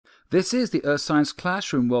This is the Earth Science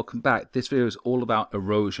Classroom. Welcome back. This video is all about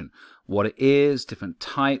erosion, what it is, different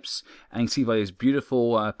types, and you can see by these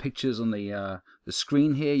beautiful pictures on the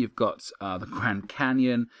screen here. You've got the Grand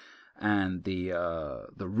Canyon and the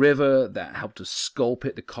river that helped to sculpt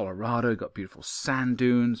it, the Colorado. You've got beautiful sand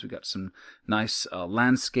dunes. We've got some nice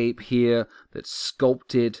landscape here that's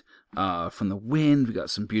sculpted from the wind. We've got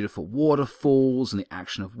some beautiful waterfalls and the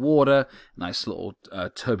action of water, nice little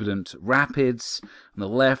turbulent rapids on the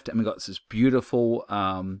left, and we've got this beautiful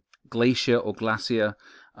glacier or glacier,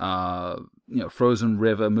 frozen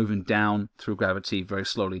river moving down through gravity very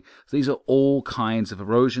slowly. So these are all kinds of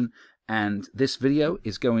erosion. And this video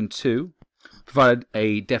is going to provide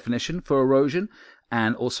a definition for erosion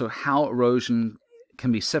and also how erosion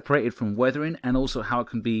can be separated from weathering, and also how it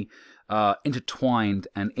can be intertwined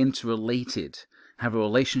and interrelated, have a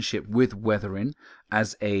relationship with weathering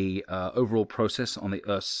as a overall process on the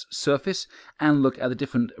Earth's surface, and look at the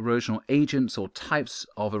different erosional agents or types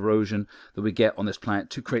of erosion that we get on this planet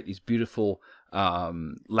to create these beautiful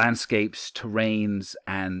landscapes, terrains,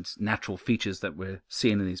 and natural features that we're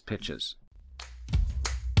seeing in these pictures.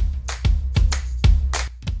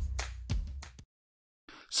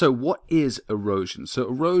 So what is erosion? So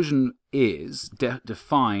erosion is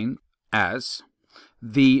defined as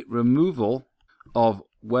the removal of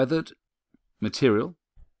weathered material,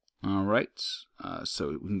 all right,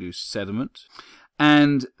 so we can do sediment,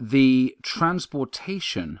 and the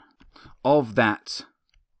transportation of that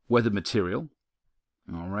weathered material,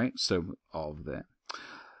 all right, so of there.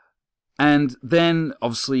 And then,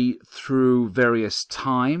 obviously, through various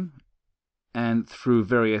time and through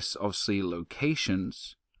various, obviously,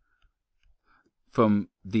 locations, from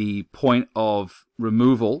the point of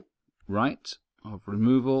removal, right, of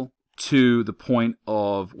removal, to the point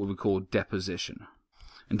of what we call deposition.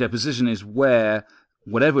 And deposition is where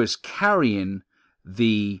whatever is carrying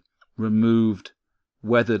the removed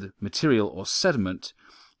weathered material or sediment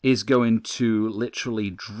is going to literally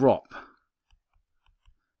drop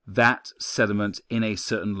that sediment in a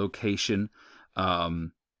certain location at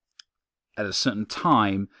a certain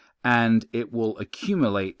time, and it will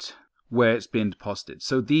accumulate where it's been deposited.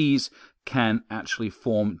 So these can actually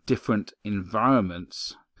form different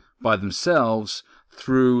environments by themselves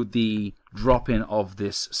through the drop-in of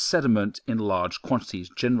this sediment in large quantities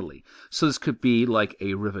generally. So this could be like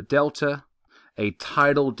a river delta, a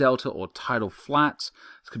tidal delta or tidal flat.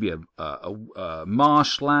 It could be a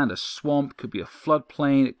marshland, a swamp, could be a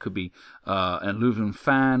floodplain, it could be an alluvial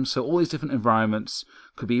fan. So all these different environments,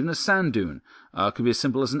 could be even a sand dune, could be as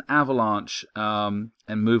simple as an avalanche and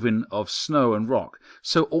moving of snow and rock.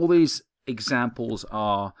 So all these examples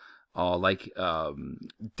are like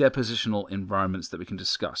depositional environments that we can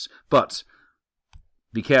discuss. But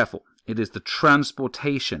be careful, it is the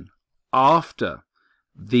transportation after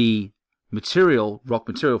the material, rock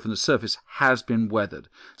material from the surface, has been weathered.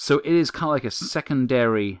 So it is kind of like a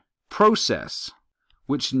secondary process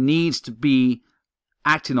which needs to be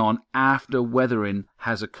acted on after weathering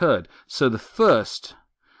has occurred. So the first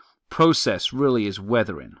process really is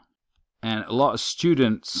weathering. And a lot of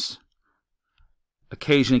students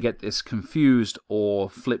occasionally get this confused or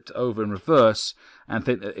flipped over in reverse and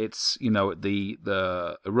think that it's,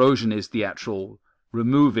 the erosion is the actual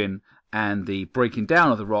removing and the breaking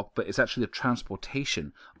down of the rock, but it's actually the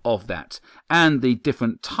transportation of that. And the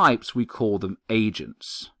different types, we call them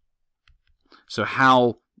agents. So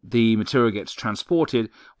how the material gets transported,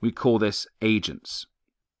 we call this agents.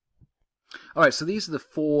 All right, so these are the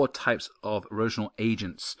four types of erosional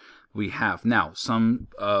agents we have. Now, some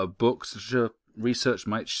books, research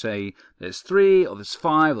might say there's 3 or there's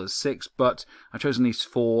 5 or there's 6, but I've chosen these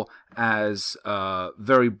 4 as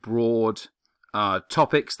very broad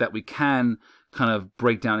topics that we can kind of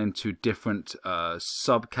break down into different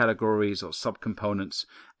subcategories or subcomponents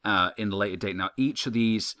in a later date. Now, each of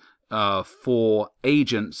these 4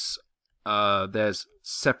 agents, there's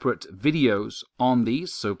separate videos on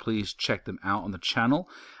these, so please check them out on the channel,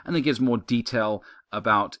 and it gives more detail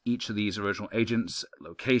about each of these erosional agents,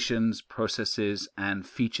 locations, processes, and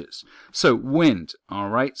features. So wind, all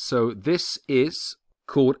right, so this is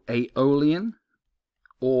called aeolian,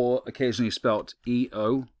 or occasionally spelt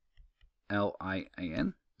E-O-L-I-A-N.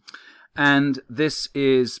 And this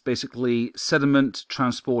is basically sediment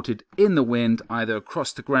transported in the wind, either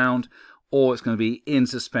across the ground or it's going to be in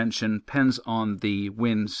suspension. Depends on the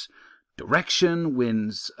wind's direction,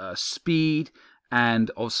 wind's speed,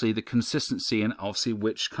 and obviously the consistency, and obviously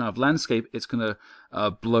which kind of landscape it's going to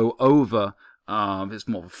blow over. If it's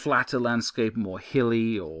more of a flatter landscape, more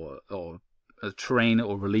hilly, or terrain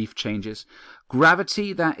or relief changes.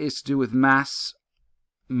 Gravity, that is to do with mass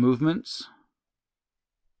movements.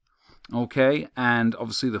 Okay, and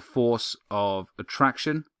obviously the force of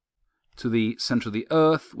attraction to the center of the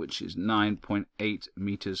Earth, which is 9.8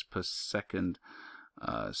 meters per second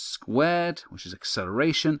squared, which is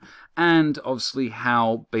acceleration, and obviously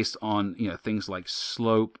how, based on things like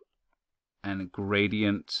slope and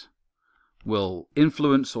gradient, will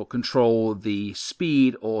influence or control the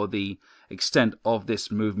speed or the extent of this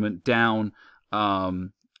movement down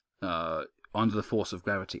under the force of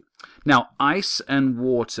gravity. Now, ice and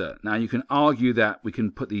water. Now, you can argue that we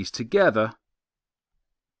can put these together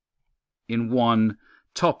in one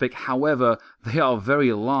topic. However, they are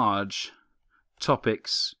very large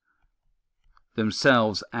topics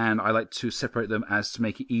themselves, and I like to separate them as to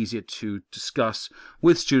make it easier to discuss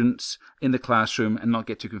with students in the classroom and not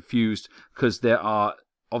get too confused, because there are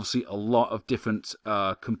obviously a lot of different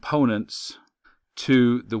components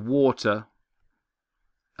to the water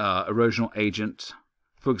erosional agent.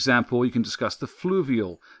 For example, you can discuss the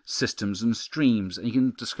fluvial systems and streams, and you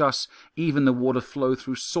can discuss even the water flow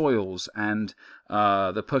through soils and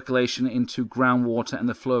the percolation into groundwater and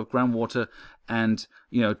the flow of groundwater, and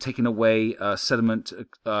taking away sediment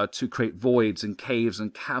to create voids and caves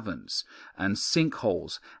and caverns and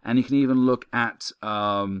sinkholes. And you can even look at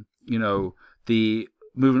the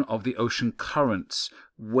movement of the ocean currents,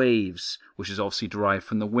 waves, which is obviously derived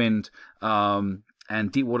from the wind,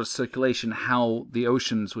 and deep water circulation, how the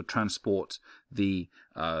oceans would transport the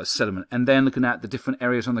sediment. And then looking at the different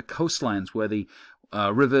areas on the coastlines where the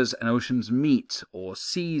rivers and oceans meet, or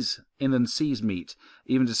seas, inland seas meet.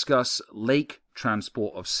 Even discuss lake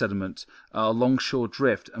transport of sediment, longshore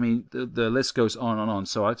drift. I mean, the list goes on and on.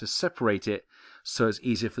 So I like to separate it so it's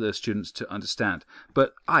easier for the students to understand.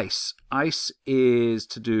 But ice is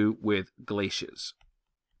to do with glaciers.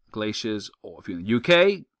 Glaciers, or if you're in the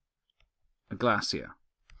UK, a glacier.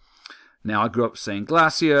 Now, I grew up saying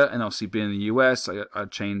glacier, and obviously being in the US, I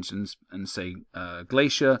changed and say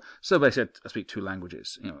glacier. So basically, I speak two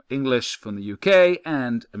languages, English from the UK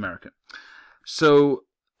and American. So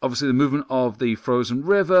obviously, the movement of the frozen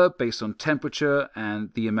river based on temperature and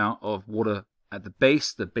the amount of water at the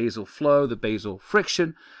base, the basal flow, the basal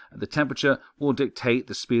friction, the temperature will dictate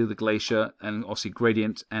the speed of the glacier, and obviously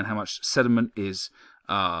gradient, and how much sediment is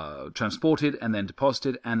transported and then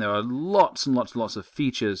deposited. And there are lots and lots of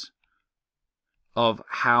features of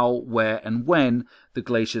how, where, and when the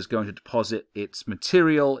glacier is going to deposit its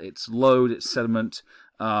material, its load, its sediment,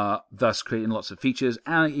 thus creating lots of features.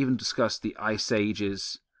 And I even discuss the ice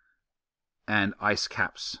ages and ice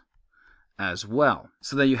caps as well.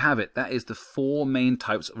 So there you have it. That is the four main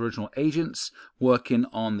types of erosional agents working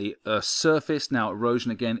on the Earth's surface. Now, erosion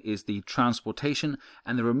again is the transportation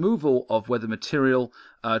and the removal of weather material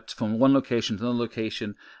from one location to another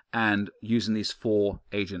location, and using these four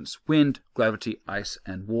agents: wind, gravity, ice,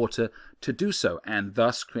 and water to do so, and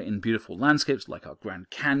thus creating beautiful landscapes like our Grand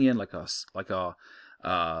Canyon, like our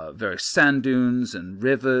various sand dunes and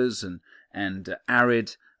rivers and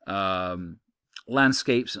arid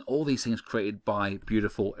landscapes, and all these things created by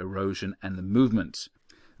beautiful erosion and the movement.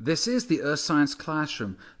 This is the Earth Science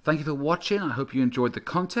Classroom. Thank you for watching. I hope you enjoyed the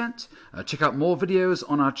content. Check out more videos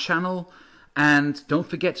on our channel, and don't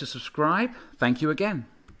forget to subscribe. Thank you again.